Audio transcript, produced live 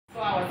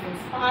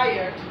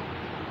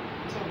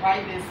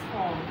write this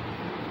poem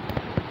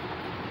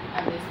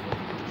at this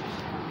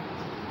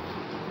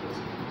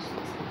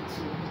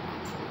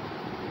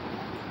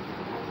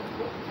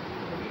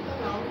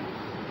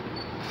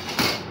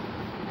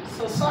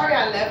So sorry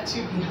I left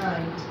you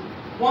behind.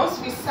 Once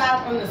we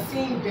sat on the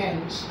same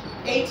bench,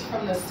 ate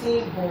from the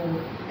same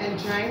bowl, and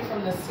drank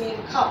from the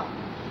same cup.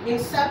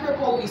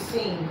 Inseparable we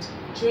seemed,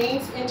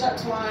 dreams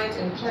intertwined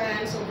and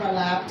plans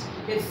overlapped.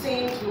 It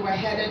seemed we were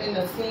headed in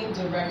the same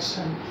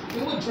direction.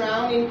 We would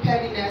drown in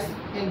pettiness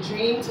and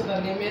dream to the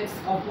limits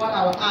of what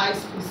our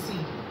eyes could see.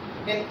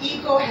 An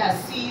ego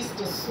has ceased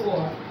to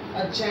soar,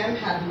 a gem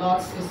had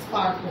lost its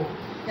sparkle.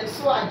 And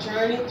so I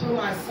journeyed through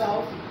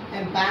myself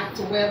and back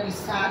to where we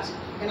sat,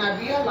 and I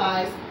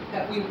realized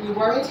that we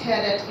weren't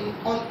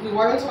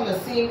on the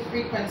same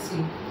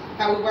frequency,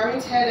 that we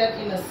weren't headed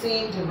in the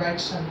same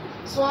direction.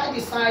 So I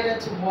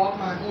decided to walk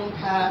my own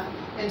path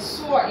and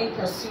soar in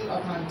pursuit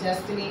of my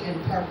destiny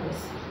and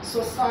purpose.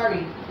 So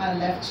sorry I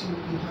left you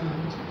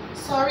behind.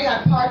 Sorry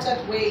I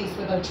parted ways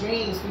with the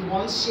dreams we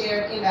once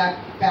shared in that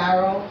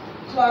barrel,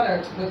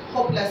 cluttered with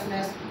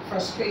hopelessness,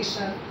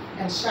 frustration,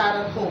 and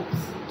shattered hopes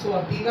to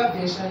a bigger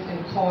vision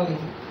and calling.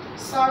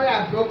 Sorry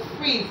I broke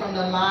free from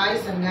the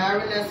lies and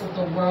narrowness of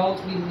the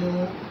world we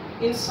knew,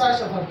 in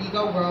search of a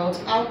bigger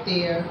world out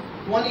there,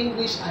 one in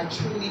which I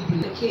truly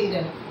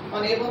believed,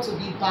 unable to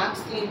be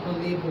boxed in or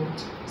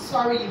labeled.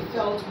 Sorry you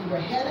felt we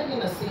were headed in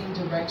the same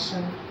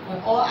direction when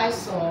all I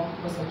saw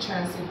was a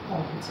transit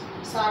point.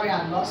 Sorry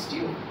I lost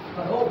you,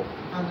 but oh,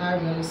 I'm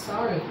not really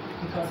sorry,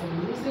 because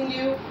in losing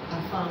you,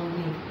 I found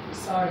me.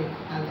 Sorry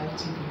I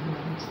left you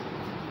behind.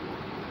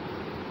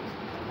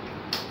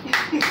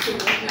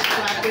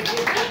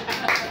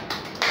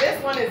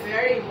 This one is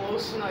very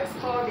emotional. It's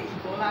called the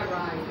Ebola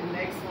Ride. The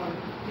next one,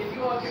 if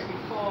you all can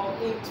recall,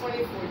 in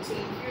 2014,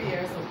 a few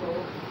years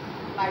ago,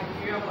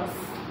 Liberia was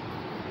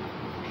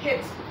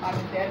hit by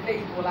the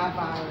deadly Ebola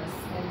virus,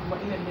 and we were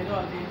in the middle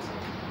of it.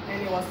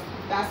 And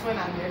that's when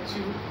I met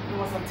you. It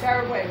was a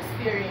terrible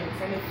experience,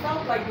 and it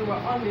felt like we were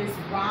on this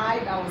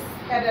ride that was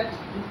headed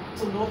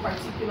to no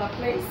particular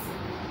place.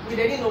 We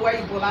didn't know where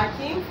Ebola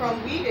came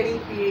from. We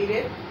didn't create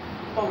it,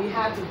 but we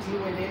had to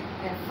deal with it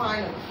and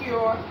find a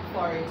cure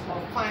for it,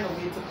 or find a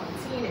way to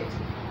contain it.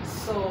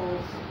 So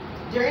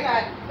during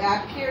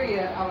that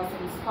period, I was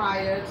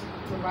inspired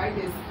to write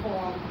this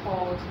poem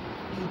called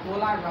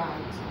Ebola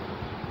Ride.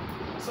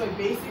 So it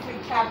basically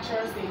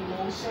captures the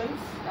emotions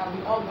that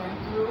we all went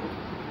through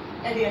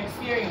and the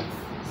experience.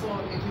 So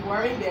if you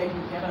weren't there,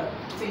 you get a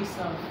taste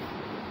of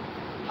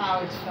how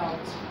it felt.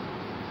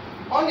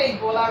 On the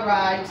Ebola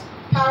Ride,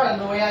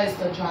 paranoia is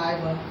the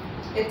driver.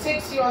 It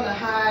takes you on the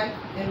high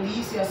and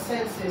leaves your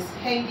senses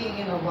hanging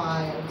in the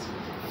wild.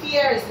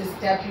 Fear is its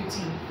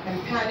deputy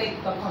and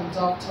panic the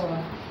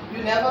conductor.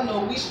 You never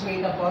know which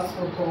way the bus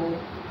will go,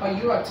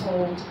 but you are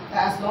told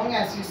that as long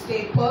as you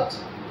stay put,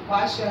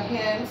 wash your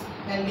hands,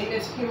 and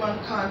limit human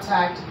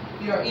contact,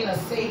 you are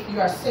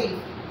safe,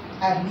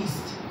 at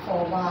least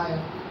for a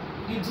while.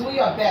 You do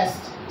your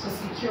best to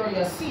secure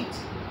your seat,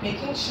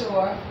 making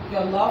sure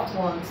your loved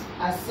ones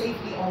are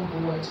safely on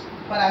board.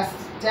 But as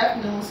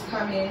death news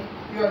come in,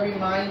 you are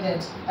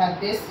reminded that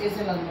this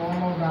isn't a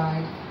normal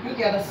ride. You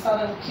get a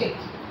sudden kick,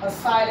 a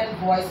silent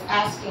voice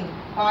asking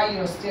why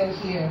you're still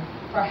here,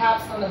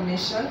 perhaps on a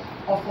mission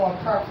or for a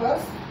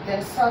purpose.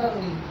 Then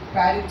suddenly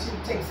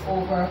gratitude takes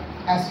over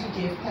as you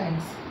give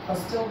thanks for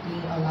still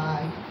being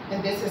alive.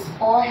 And this is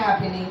all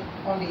happening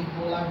on the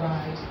Ebola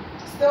Ride.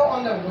 Still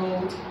on the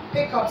road,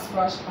 pickups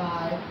rush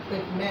by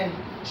with men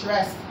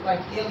dressed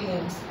like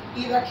aliens,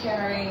 either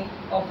carrying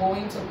or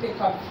going to pick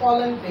up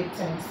fallen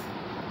victims.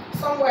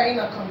 Somewhere in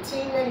a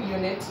containment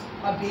unit,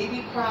 a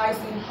baby cries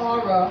in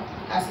horror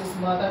as his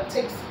mother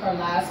takes her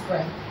last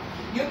breath.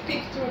 You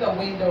peek through the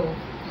window.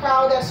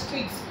 Crowded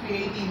streets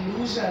create the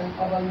illusion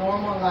of a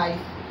normal life,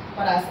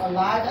 but as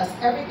alive as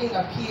everything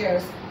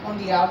appears on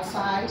the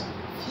outside,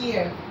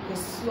 fear is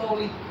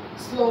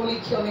slowly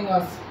killing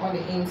us on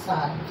the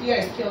inside. Fear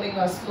is killing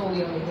us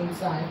slowly on the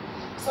inside.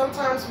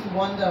 Sometimes we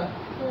wonder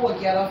who will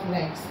get off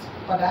next,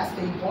 but that's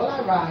the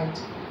Ebola Ride.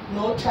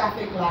 No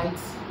traffic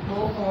lights,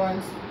 no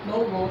horns,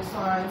 no road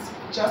signs,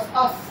 just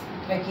us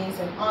against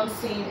an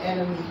unseen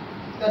enemy.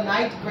 The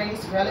night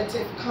brings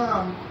relative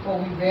calm, but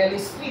we rarely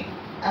sleep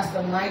as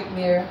the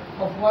nightmare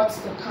of what's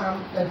to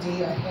come the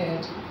day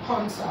ahead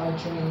haunts our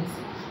dreams.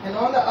 And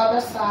on the other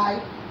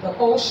side, the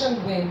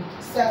ocean wind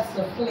sets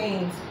the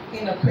flames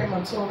in a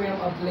crematorium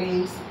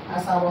ablaze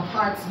as our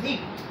hearts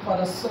leap for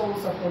the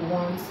souls of the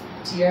ones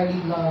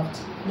dearly loved.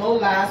 No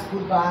last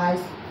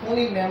goodbyes,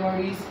 only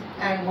memories,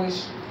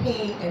 anguish,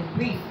 pain, and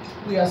grief.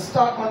 We are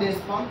stuck on this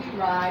bumpy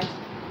ride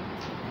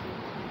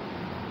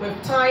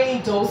with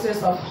tiny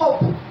doses of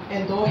hope,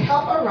 and though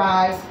help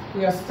arrives,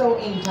 we are still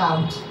in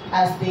doubt,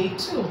 as they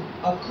too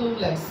are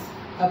clueless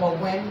about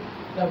when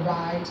the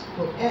ride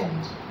will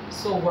end.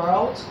 So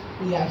world,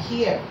 we are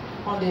here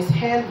on this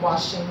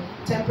hand-washing,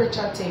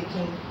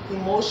 temperature-taking,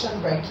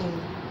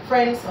 emotion-wrecking,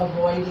 friends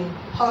avoiding,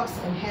 hugs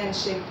and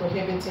handshake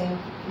prohibiting,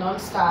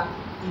 non-stop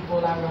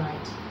Ebola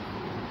ride.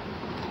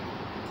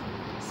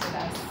 So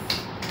that's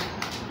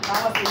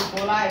That was the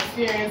Ebola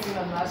experience in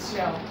a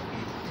nutshell.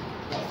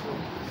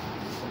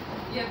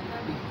 Yeah.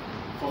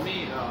 For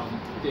me,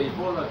 the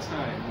Ebola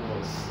time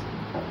was,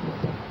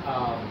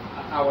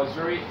 I was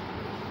very,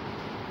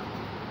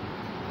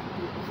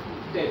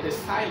 the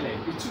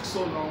silence, it took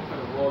so long for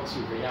the world to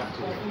react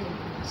to it.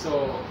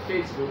 So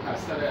Facebook has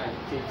started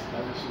agitating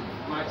that we should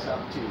march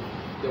up to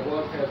the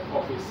World Health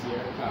Office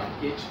here,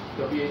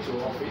 WHO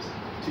office,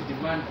 to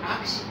demand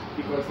action,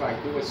 because like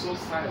they were so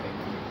silent.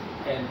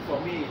 And for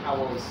me,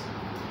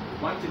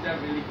 one thing that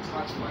really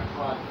touched my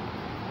heart,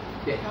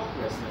 the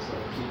helplessness of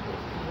the people.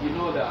 You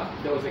know that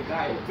there was a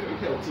guy, a very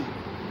healthy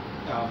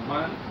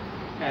man,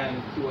 and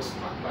he was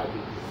struck by the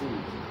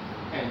disease,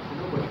 and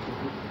nobody could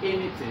do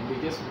anything. They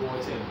just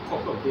watched, and a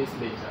couple of days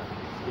later,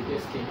 they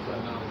just came to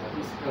announce that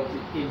this healthy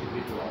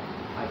individual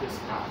had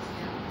just passed.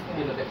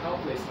 You know, the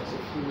helplessness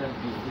of human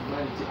being,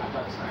 humanity at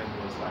that time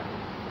was like,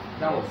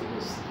 that was the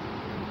most,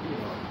 you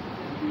know,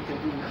 we can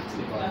do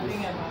nothing about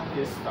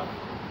this stuff.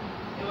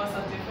 It was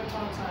a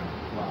difficult time.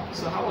 Wow.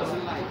 So how was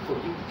it like for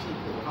you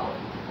people? How,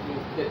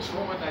 the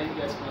trauma that you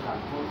guys might have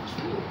gone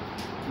through,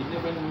 you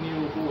never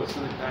knew who was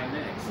going to die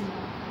next.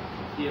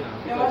 You know,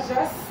 it was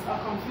just a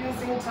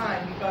confusing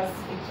time because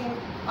it came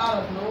out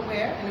of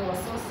nowhere and it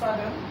was so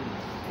sudden,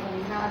 and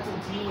we had to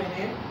deal with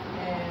it.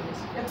 And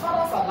it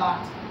taught us a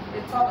lot.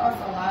 It taught us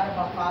a lot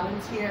about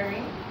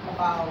volunteering,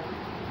 about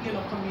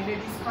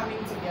communities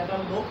coming together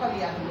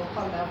locally at the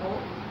local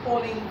level,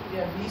 holding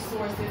their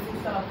resources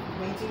instead of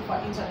waiting for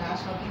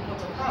international people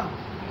to come.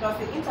 Because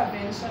the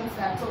interventions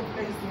that took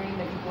place during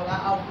the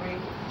Ebola outbreak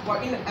were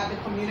at the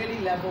community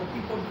level,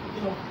 people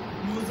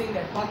using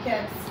their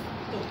buckets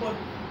to put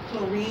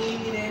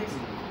chlorine in it,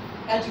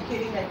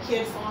 educating their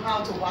kids on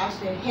how to wash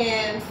their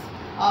hands,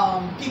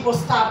 people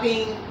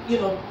stopping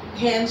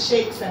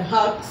handshakes and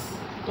hugs.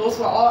 Those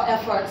were all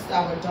efforts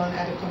that were done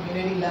at the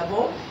community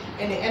level,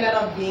 and it ended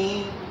up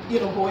being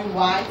going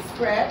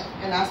widespread,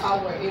 and that's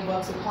how we're able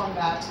to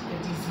combat the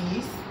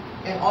disease,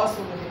 and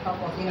also with the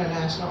help of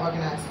international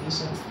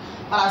organizations.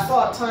 But I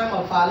saw a time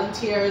of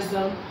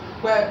volunteerism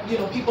where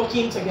people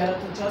came together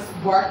to just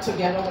work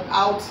together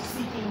without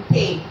seeking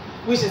pay,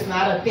 which is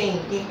not a thing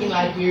in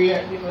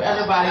Liberia.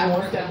 Everybody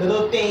wants that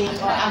little thing,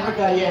 or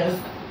Africa, yes.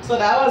 So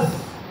that was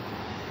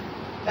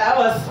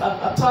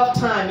a tough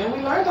time, and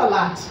we learned a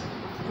lot.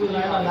 We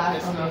learned a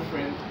lot from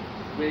it.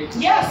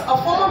 Yes, a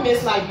former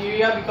Miss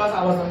Liberia, because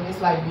I was a Miss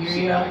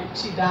Liberia,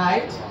 she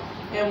died.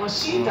 And when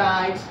she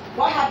died,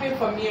 what happened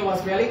for me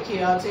was really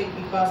chaotic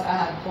because I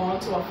had gone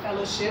to a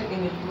fellowship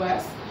in the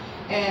US,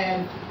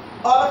 and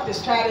all of the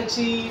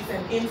strategies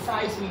and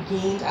insights we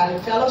gained at the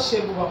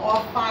fellowship, we were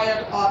all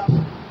fired up,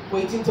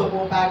 waiting to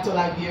go back to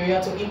Liberia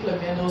to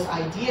implement those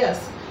ideas.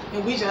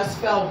 And we just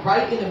fell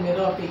right in the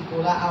middle of the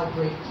Ebola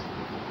outbreak,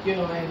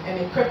 and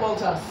it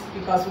crippled us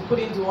because we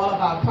couldn't do all of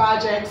our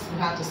projects. We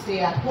had to stay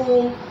at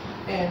home,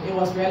 and it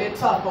was really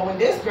tough. But when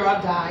this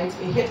girl died,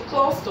 it hit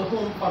close to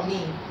home for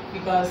me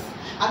because,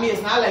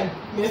 it's not like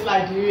Miss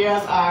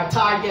Liberia's our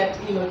target.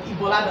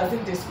 Ebola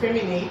doesn't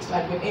discriminate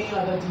like with any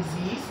other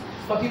disease.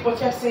 But people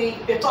kept saying,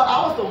 they thought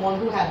I was the one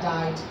who had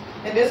died.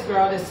 And this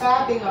girl, the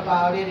sad thing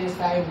about it is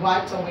that it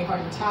wiped away her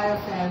entire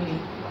family.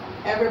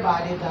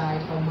 Everybody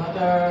died. Her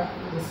mother,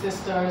 the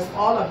sisters,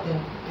 all of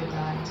them, they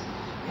died.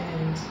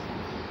 And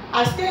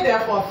I stayed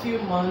there for a few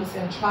months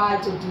and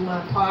tried to do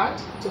my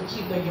part to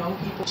keep the young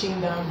people,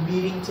 teaching them,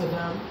 reading to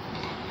them.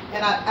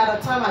 And at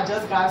a time, I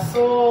just got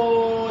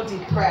so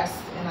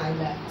depressed, and I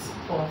left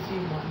for a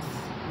few months,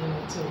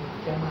 to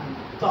get my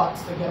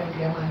thoughts together and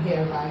get my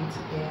hair right.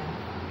 Yeah.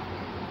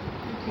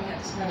 Okay,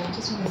 sorry, I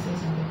just want to say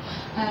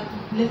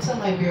something. Little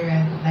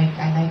Liberia, like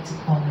I like to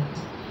call it,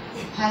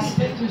 has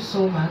been through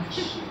so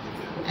much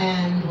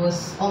and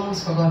was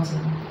almost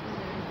forgotten.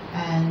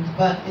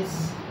 But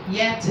it's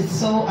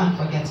so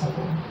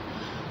unforgettable.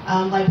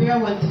 Liberia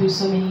went through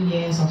so many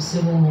years of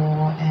civil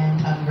war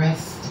and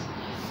unrest.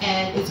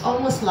 And it's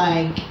almost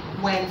like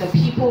when the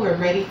people were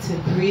ready to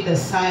breathe a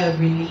sigh of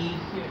relief,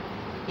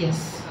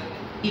 yes,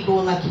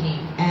 Ebola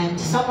came. And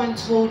someone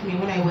told me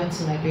when I went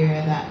to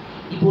Liberia that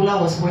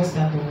Ebola was worse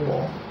than the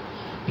war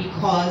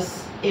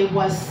because it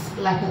was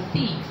like a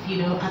thief,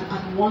 an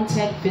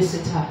unwanted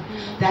visitor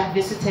that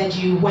visited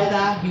you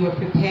whether you were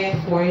prepared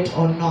for it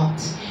or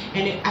not.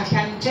 And I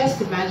can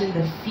just imagine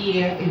the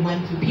fear it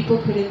went through. People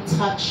couldn't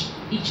touch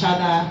each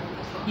other,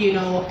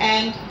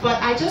 but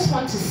I just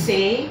want to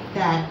say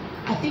that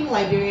I think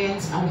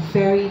Liberians are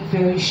very,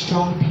 very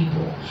strong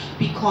people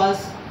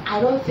because I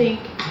don't think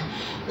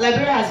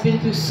Liberia has been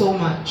through so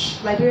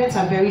much. Liberians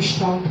are very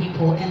strong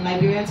people, and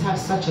Liberians have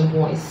such a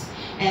voice.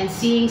 And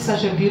seeing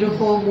such a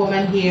beautiful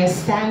woman here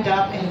stand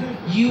up and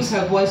use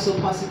her voice so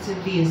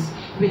positively is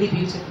really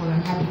beautiful.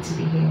 I'm happy to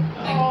be here.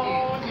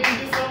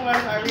 Thank you so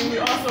much, Irene.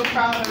 We're also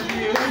proud of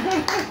you.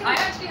 I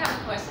actually have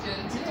a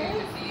question to do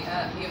with the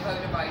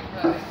Ebola write,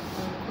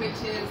 which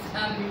is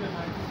thank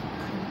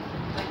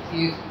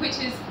you. Which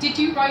is, did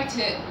you write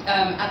it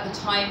at the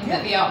time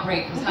that the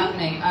outbreak was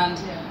happening? And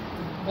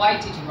why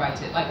did you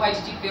write it? Like, why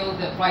did you feel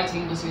that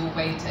writing was your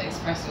way to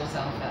express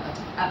yourself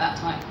at that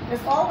time?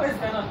 It's always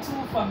been a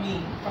tool for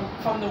me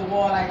from the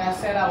war. Like I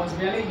said, I was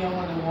really young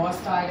when the war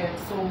started,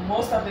 so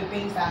most of the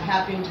things that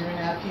happened during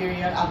that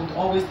period, I would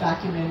always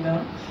document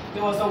them.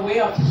 It was a way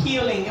of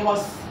healing.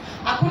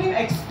 I couldn't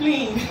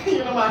explain.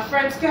 My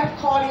friends kept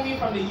calling me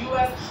from the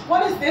US,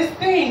 what is this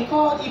thing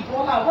called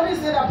Ebola? What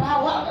is it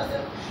about? What is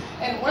it?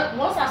 And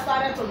once I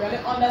started to really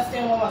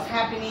understand what was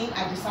happening,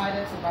 I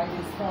decided to write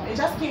this poem. It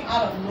just came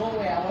out of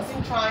nowhere. I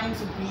wasn't trying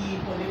to be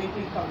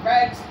politically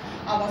correct.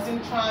 I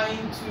wasn't trying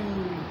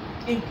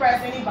to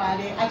impress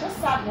anybody. I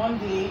just sat one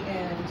day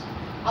and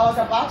I was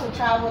about to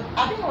travel.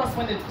 I think it was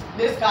when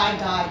this guy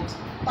died,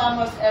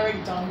 Thomas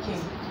Eric Duncan.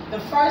 The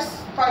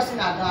first person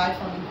that died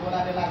from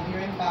Ebola, the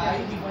Liberian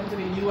guy, he went to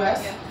the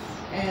US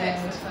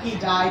and he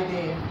died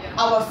there.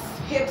 I was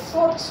hit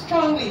so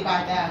strongly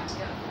by that.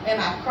 And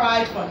I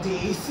cried for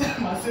days.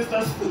 My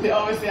sisters, they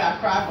always say I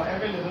cry for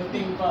every little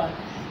thing, but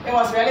it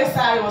was really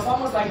sad. It was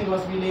almost like it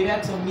was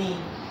related to me.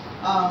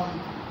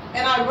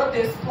 And I wrote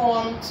this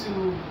poem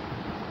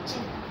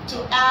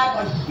to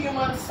add a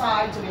human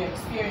side to the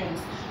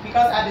experience,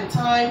 because at the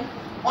time,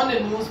 on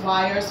the news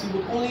wires, you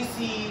would only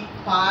see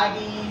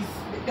bodies.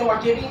 They were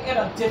giving it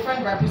a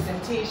different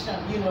representation,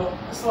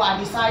 So I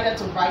decided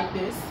to write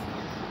this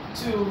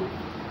to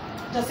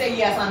say,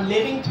 yes, I'm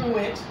living through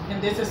it,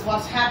 and this is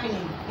what's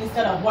happening,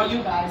 instead of the way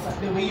you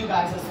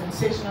guys are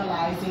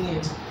sensationalizing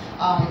it.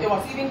 It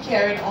was even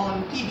carried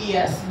on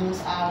PBS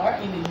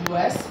NewsHour in the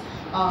US.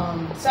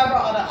 Several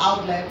other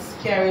outlets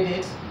carried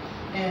it,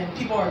 and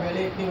people were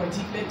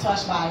deeply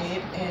touched by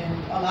it,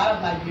 and a lot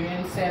of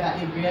Liberians said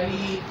that it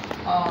really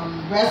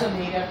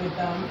resonated with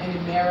them, and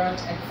it mirrored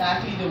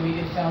exactly the way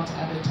they felt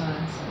at the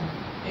time.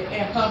 So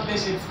it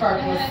accomplished its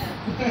purpose.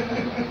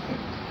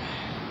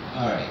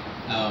 All right.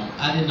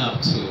 Adding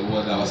up to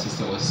what our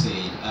sister was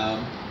saying,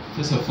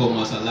 first and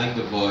foremost, I like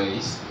the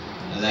voice,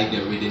 I like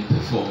the reading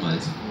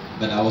performance,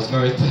 but I was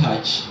very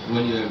touched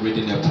when you were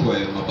reading a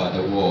poem about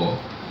the war,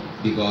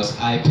 because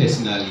I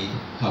personally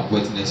have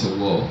witnessed a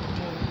war,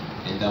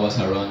 and that was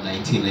around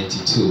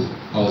 1992.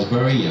 I was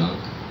very young,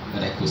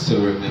 but I could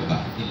still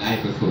remember, in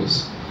Ivory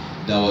Coast.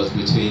 That was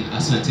between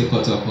Asante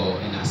Kotoko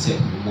and Asep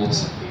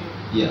Mimosa.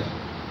 Yeah.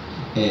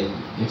 And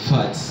in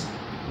fact,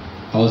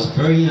 I was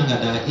very young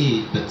at that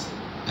age, but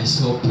I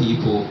saw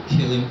people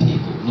killing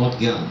people, not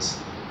guns.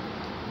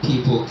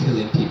 People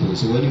killing people.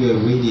 So when you were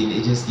reading,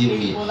 it just gave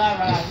me a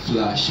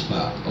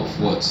flashback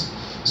of what.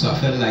 So I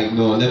felt like,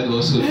 no, let me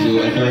also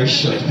do a very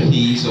short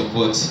piece of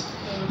what,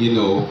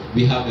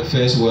 we have the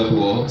First World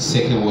War,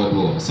 Second World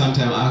War.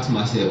 Sometimes I ask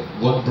myself,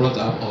 what brought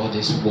up all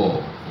this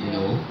war,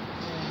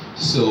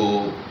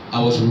 So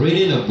I was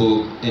reading a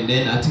book, and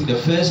then I think the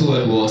First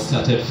World War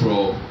started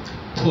from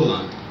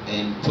Poland,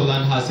 and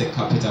Poland has a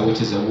capital,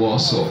 which is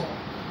Warsaw.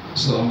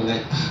 So I'm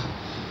like,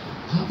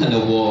 how can a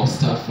war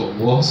start from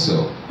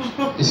Warsaw?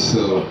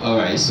 So,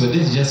 alright, so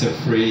this is just a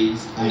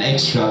phrase, an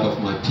extract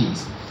of my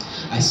piece.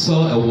 I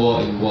saw a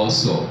war in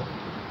Warsaw.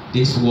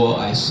 This war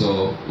I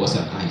saw was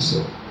an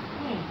eyesore.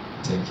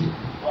 Thank you.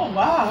 Oh,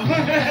 wow.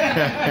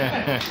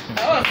 That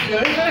was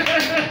good.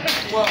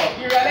 Well,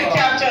 you really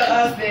captured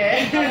us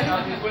there.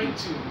 I've been going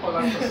to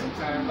Poland for some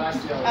time.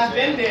 Last year I've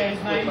been there,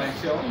 it's nice. My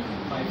film.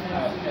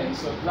 And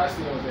so last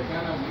year was a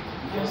Ghana week.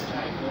 First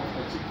time,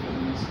 I took the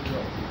Ministry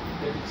of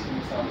Deputy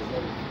Minister was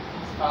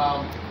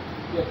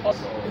there.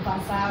 Also,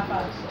 Bazava.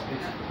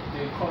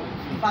 They call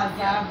it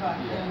Bazava.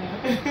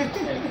 Yeah. And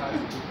it has a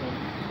different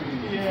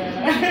meaning.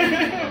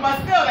 Yeah. But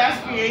still, that's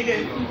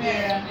creative.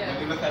 Yeah.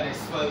 When you look at the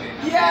spelling.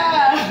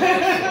 Yeah.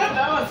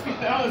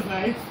 that was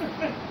nice.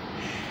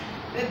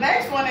 The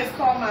next one is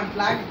called My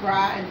Black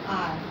Bra and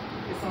I.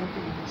 It's on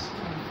page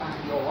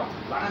 25. Your what?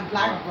 My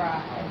Black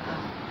Bra and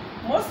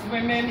I. Most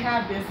women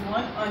have this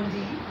one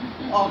undie,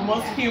 or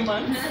most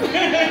humans,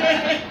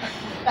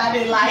 that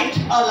they like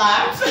a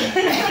lot.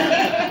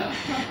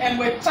 And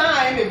with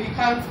time, it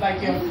becomes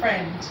like your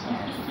friend.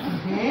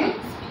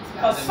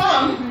 For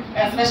some,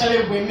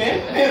 especially women,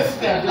 it's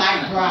their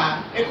black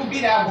bra. It could be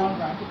that one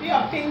bra. It could be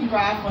a pink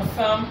bra for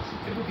some.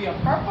 It could be a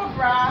purple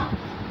bra.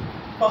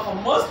 But for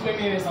most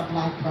women, it's a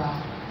black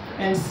bra.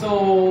 And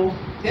so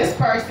this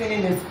person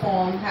in this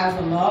poem has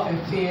a love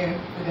affair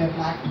with their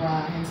black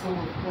bra. And so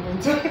we're going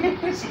to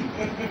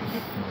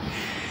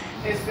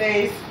it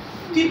says,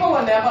 people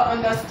will never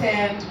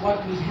understand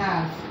what we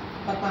have,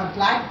 but my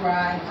black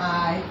bra and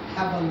I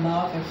have a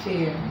love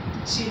affair.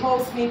 She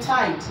holds me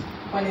tight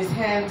when his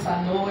hands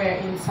are nowhere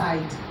in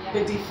sight.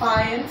 With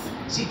defiance,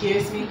 she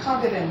gives me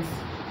confidence,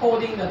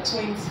 holding the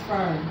twins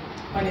firm.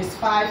 When his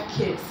 5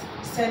 kids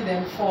send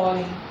them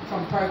falling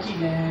from perky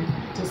land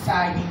to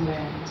sagging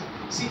land.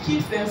 She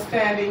keeps them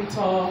standing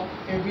tall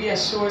and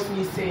reassures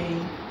me,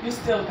 saying, you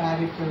still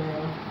got it,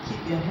 girl.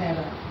 Keep your head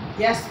up.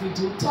 Yes, we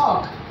do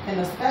talk, and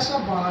the special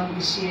bond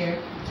we share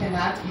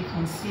cannot be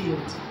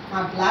concealed.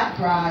 My black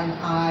bra and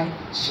I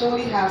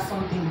surely have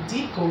something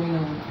deep going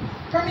on.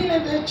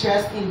 Permanently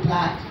dressed in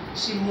black,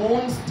 she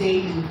mourns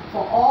daily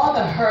for all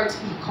the hurt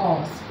he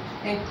caused,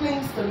 and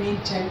clings to me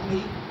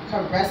gently,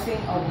 caressing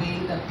away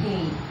the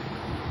pain.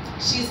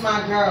 She's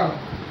my girl,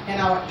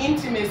 and our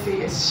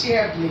intimacy is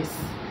shared bliss.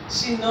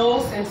 She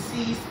knows and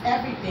sees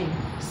everything,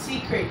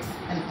 secrets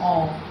and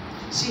all.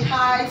 She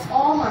hides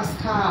all my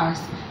scars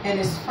and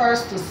is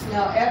first to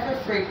smell every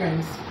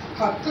fragrance.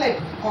 Her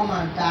clip on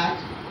my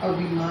back, a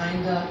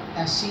reminder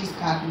that she's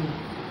got me.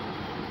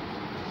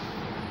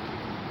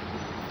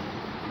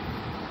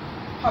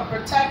 Her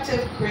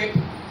protective grip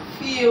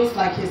feels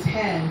like his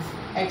hands,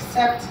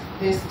 except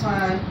this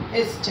time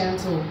it's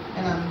gentle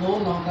and I'm no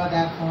longer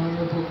that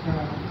vulnerable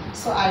girl.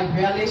 So I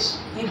relish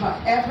in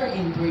her ever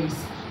embrace.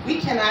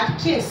 We cannot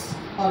kiss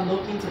or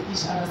look into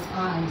each other's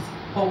eyes,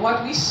 but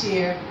what we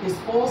share is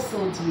oh so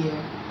dear.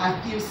 I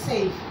feel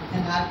safe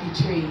and not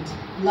betrayed,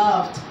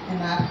 loved and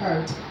not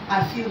hurt.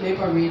 I feel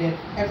liberated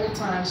every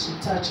time she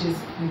touches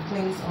and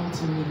clings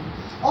onto me.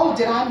 Oh,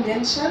 did I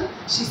mention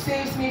she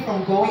saves me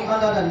from going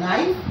under the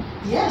knife?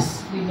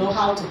 Yes, we know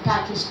how to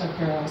package the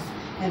girls,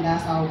 and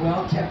that's our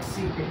well-kept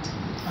secret.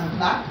 My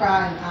Black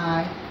Bra and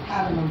I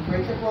have an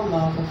unbreakable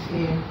love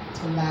affair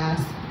to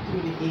last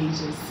through the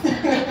ages.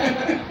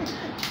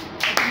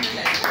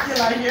 You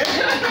like it?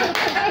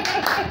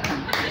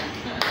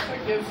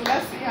 Okay, so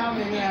let's see how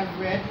many I've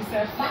read. You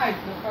said 5.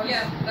 The first.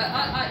 Yeah, but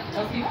I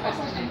okay,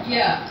 question.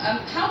 Yeah,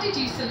 how did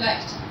you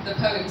select the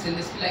poems in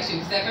this collection?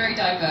 Because they're very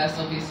diverse,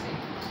 obviously,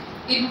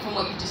 even from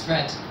what you've just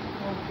read.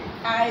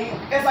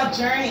 It's a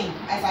journey,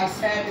 as I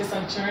said, it's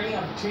a journey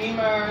of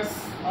dreamers,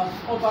 of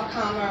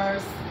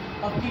overcomers,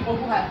 of people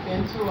who have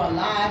been through a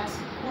lot,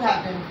 who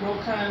have been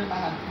broken, but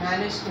have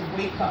managed to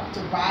wake up, to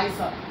rise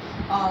up.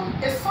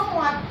 It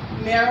somewhat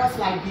mirrors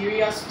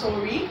Liberia's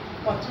story,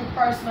 but through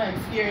personal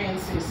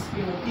experiences,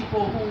 you know,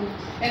 people who,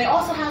 and it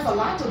also has a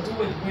lot to do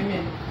with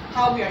women,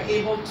 how we are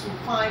able to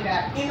find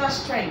that inner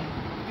strength,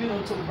 you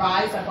know, to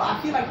rise up. But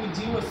I feel like we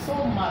deal with so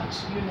much,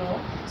 you know,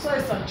 so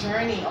it's a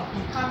journey of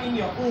becoming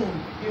your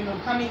own, you know,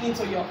 coming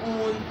into your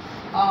own,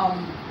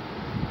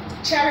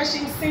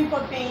 cherishing simple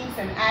things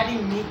and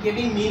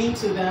giving meaning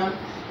to them,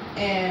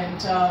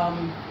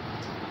 and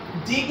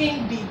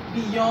digging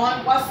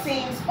beyond what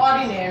seems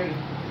ordinary.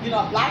 You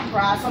know, a black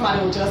bra,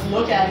 somebody will just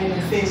look at it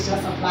and say it's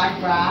just a black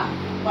bra.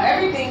 But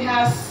everything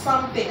has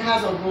something,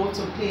 has a role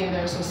to play, and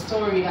there's a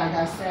story, like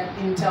I said,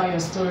 in tell your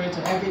story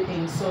to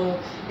everything. So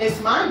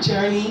it's my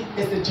journey,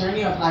 it's the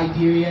journey of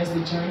Liberia, it's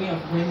the journey of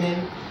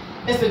women,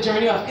 it's the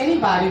journey of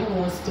anybody who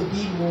wants to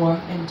be more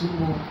and do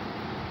more.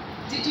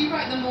 Did you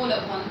write them all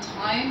at one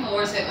time,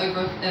 or is it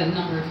over a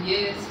number of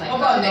years? Like,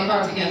 Over a number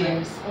of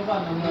years. Over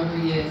a number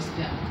of years.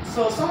 Yeah.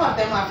 So some of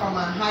them are from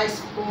my high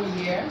school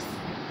years,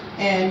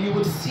 and you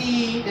would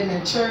see the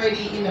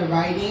maturity in the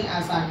writing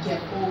as I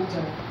get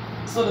older.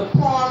 So the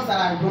poems that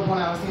I wrote when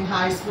I was in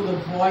high school, the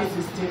voice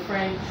is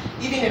different.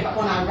 Even if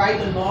when I write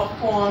the love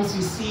poems,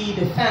 you see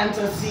the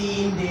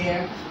fantasy in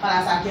there. But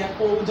as I get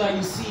older,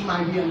 you see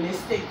my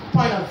realistic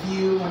point of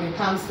view when it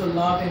comes to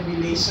love and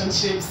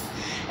relationships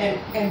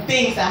and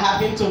things that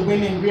happen to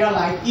women, real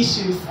life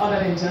issues other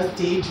than just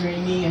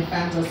daydreaming and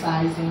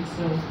fantasizing.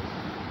 So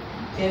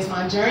it's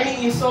my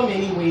journey in so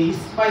many ways.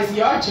 But it's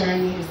your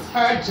journey, it's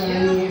her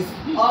journey, it's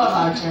all of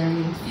our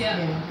journeys.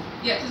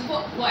 Yeah, because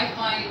what I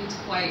find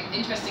quite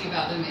interesting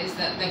about them is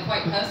that they're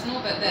quite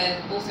personal, but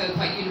they're also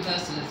quite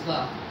universal as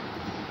well.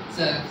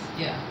 So,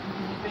 yeah.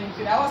 Thank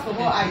you. That was the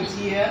whole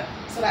idea,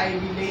 so that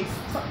it relates,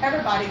 so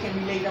everybody can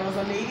relate. There was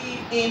a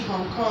lady in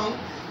Hong Kong,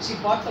 she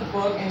bought the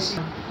book and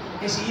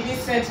she even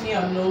sent me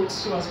a note.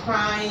 She was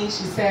crying.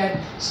 She said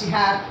she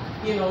had,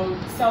 you know,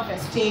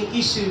 self-esteem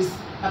issues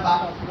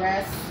about her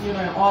breasts, you know,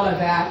 and all of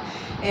that.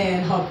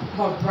 And her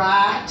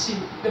bra,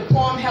 the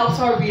poem helped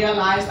her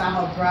realize that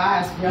her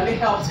bra has really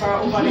helped her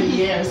over the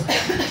years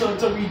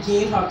to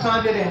regain her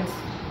confidence.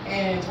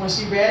 And when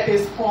she read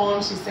this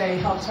poem, she said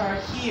it helped her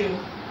heal,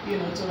 you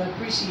know, to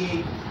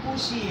appreciate who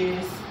she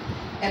is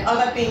and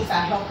other things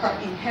that help her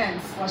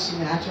enhance what she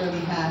naturally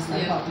has,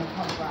 like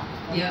her bra.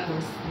 Yeah.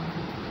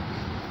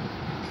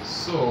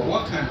 So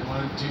what can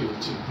one do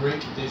to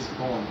break this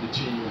bond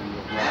between you and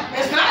your brother?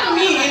 It's not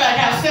me, like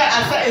I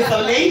said it's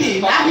a lady,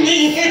 not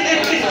me.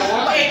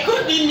 It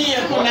could be me,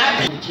 it could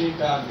not be. Between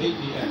that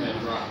lady and the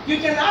bra. You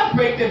cannot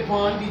break the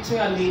bond between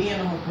a lady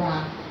and her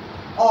bra.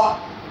 Or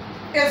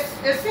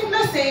it's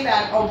simply saying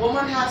that a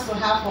woman has to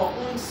have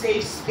her own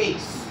safe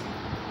space.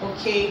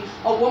 Okay?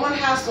 A woman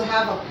has to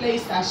have a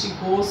place that she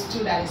goes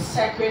to that is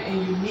sacred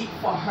and unique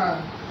for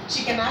her.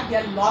 She cannot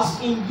get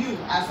lost in you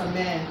as a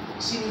man.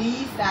 She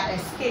needs that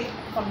escape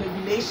from the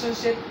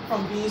relationship,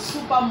 from being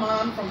super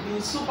mom, from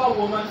being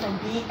superwoman, from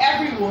being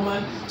every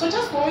woman, to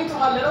just going to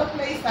a little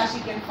place that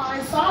she can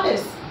find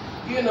solace.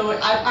 You know,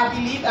 I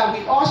believe that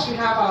we all should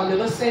have our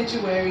little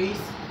sanctuaries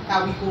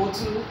that we go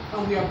to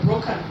when we are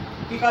broken.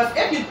 Because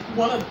if you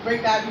want to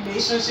break that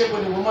relationship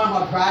with a woman,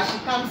 her bride, she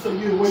comes to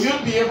you. Will you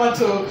be able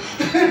to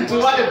do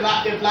what the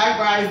black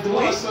bride is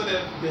doing? Also,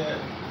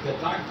 the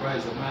black bride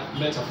is a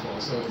metaphor.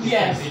 So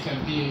it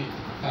can be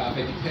a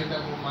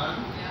dependable man.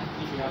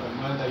 If you have a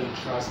man that you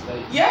trust, that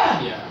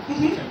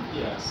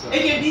so.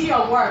 It can be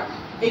your work.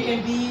 It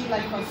can be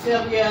like for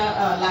Sylvia,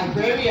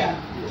 Libreria,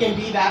 can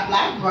be that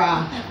black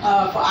bra.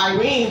 For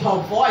Irene, her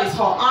voice,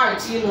 her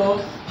art,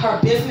 her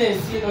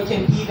business,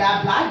 can be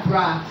that black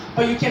bra.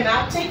 But you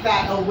cannot take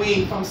that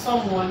away from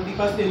someone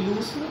because they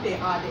lose who they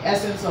are, the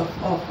essence of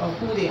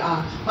who they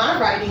are. My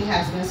writing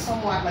has been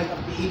somewhat like a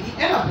baby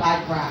and a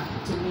black bra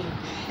to me.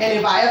 And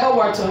if I ever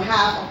were to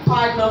have a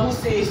partner who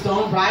says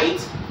don't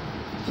write,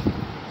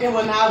 it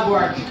will not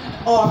work.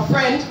 Or a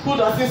friend who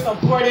doesn't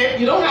support it.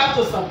 You don't have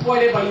to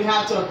support it, but you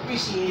have to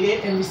appreciate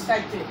it and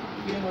respect it.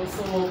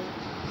 So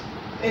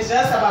it's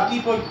just about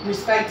people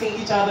respecting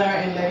each other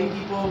and letting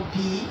people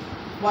be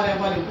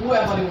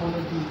whoever they want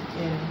to be.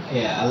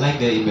 Yeah, I like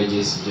the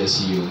images you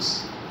just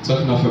used.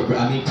 Talking of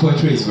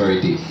poetry is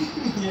very deep.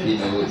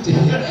 Yes.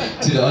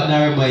 To the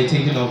ordinary mind,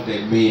 thinking of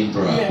the main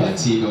bra,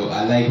 yes. But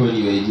I like when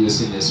you are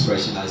using the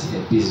expression as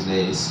her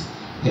business,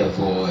 her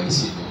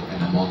voice,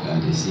 and among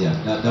others. Yeah,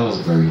 that was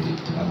very deep.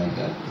 I like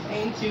that.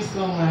 Thank you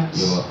so much.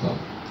 You're welcome.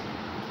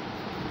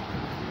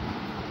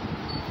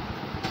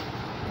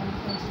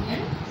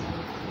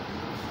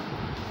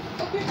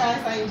 Hope you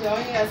guys are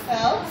enjoying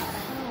yourselves.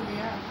 Oh,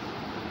 yeah.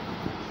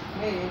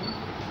 Great.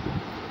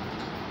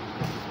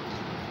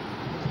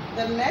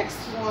 The next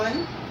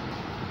one,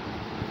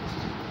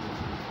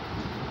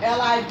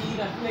 LIB,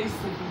 the place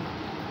to be.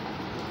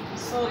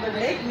 So the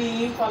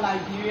nickname for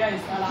Liberia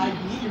is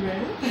LIB, you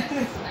ready?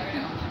 Yes, I read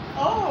it online.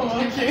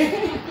 Oh,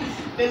 okay.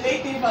 The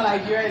nickname for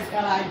Liberia is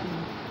LIB.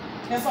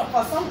 And so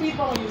for some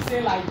people, when you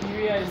say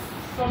Liberia, it's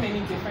so many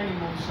different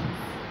emotions.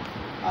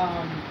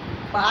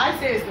 But I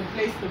say it's the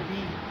place to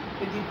be.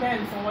 It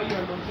depends on what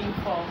you're looking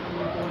for when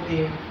you go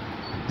there.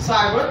 So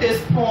I wrote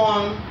this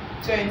poem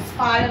to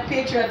inspire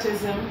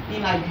patriotism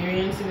in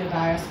Liberians in the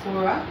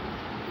diaspora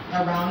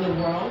around the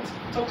world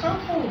to come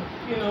home,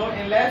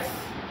 and let's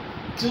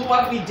do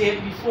what we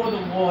did before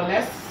the war.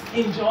 Let's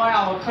enjoy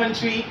our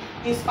country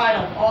in spite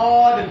of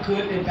all the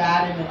good, the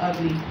bad, and the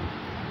ugly.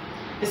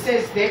 It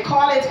says, they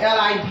call it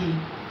LIB.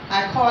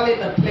 I call it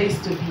the place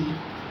to be.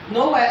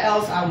 Nowhere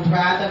else I would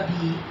rather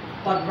be,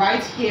 but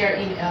right here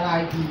in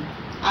LIB.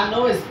 I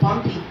know it's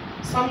bumpy,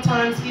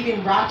 sometimes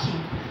even rocky.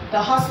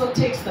 The hustle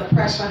takes the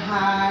pressure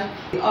high,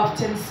 we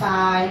often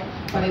sigh,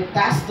 but if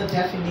that's the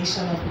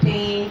definition of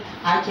pain,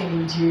 I can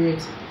endure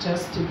it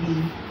just to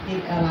be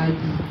in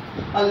LIB.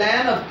 A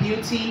land of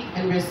beauty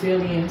and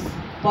resilience,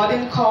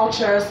 budding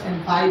cultures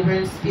and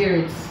vibrant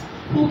spirits.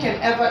 Who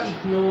can ever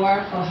ignore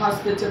a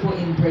hospitable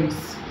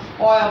embrace?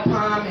 Oil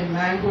palm and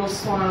mangrove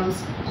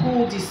swamps,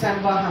 cool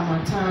December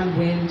harmattan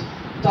wind,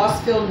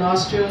 dust-filled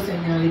nostrils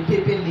and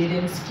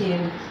yalipipi-laden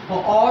skin,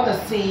 but all the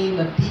same,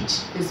 the beach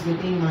is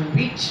within my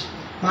reach.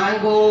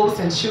 Mangoes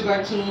and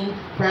sugarcane,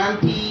 gram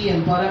pea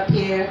and butter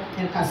pear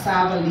and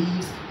cassava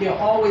leaves, they're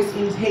always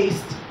in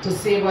haste to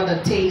savor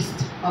the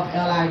taste of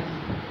LIB.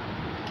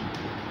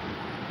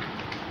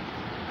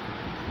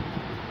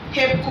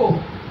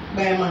 Hepco,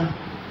 Bema,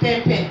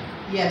 Pempe,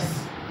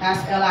 yes,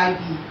 that's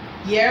LIB.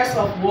 Years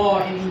of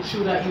war and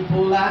intruder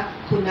Ebola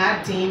could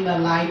not dim the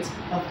light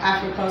of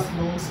Africa's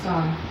lone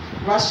star.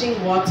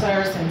 Rushing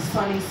waters and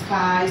sunny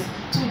skies,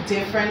 too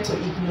different to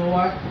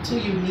ignore, too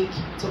unique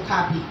to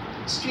copy.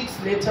 Streets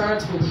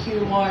littered with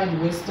humor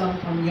and wisdom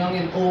from young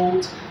and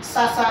old,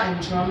 salsa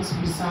and drums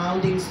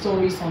resounding,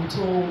 stories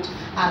untold.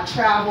 I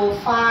travel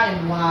far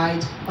and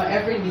wide, but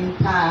every new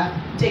path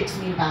takes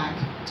me back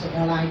to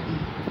LIB.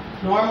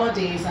 Normal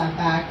days are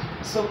back,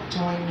 so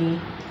join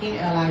me in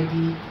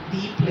LIB,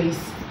 the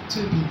place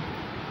to be.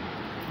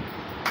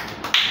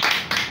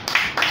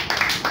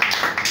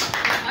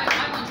 I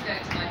want to go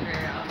to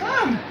Liberia.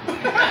 Come!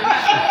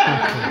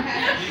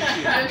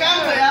 Come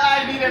to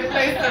LIB, the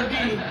place to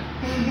be.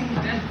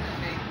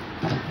 Definitely.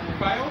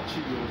 Prior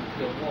to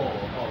the war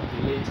of the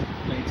late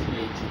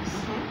 1980s,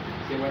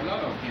 there were a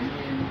lot of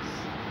Ghanaians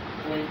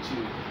going to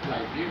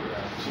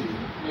Liberia to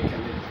make a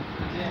living.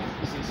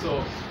 You see,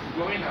 so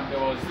growing up, there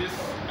was this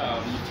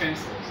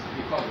utensils,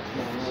 they call it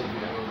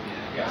Monrovia.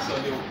 Yeah, so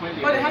when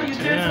they But they have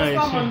utensils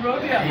from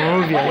Monrovia.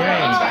 Monrovia,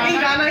 yeah. In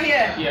Ghana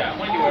here. Yeah,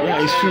 when they were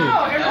Yeah, it's true.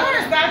 Oh, and where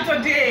is that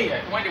today?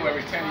 Yeah, when they were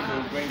returning, they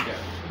would bring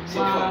them. So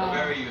Wow. they were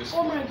very useful.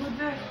 Oh my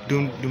goodness.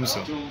 Doom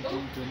so. Doom, doom,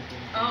 doom,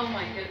 doom. Oh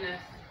my goodness.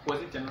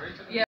 Was it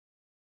generated? Yeah.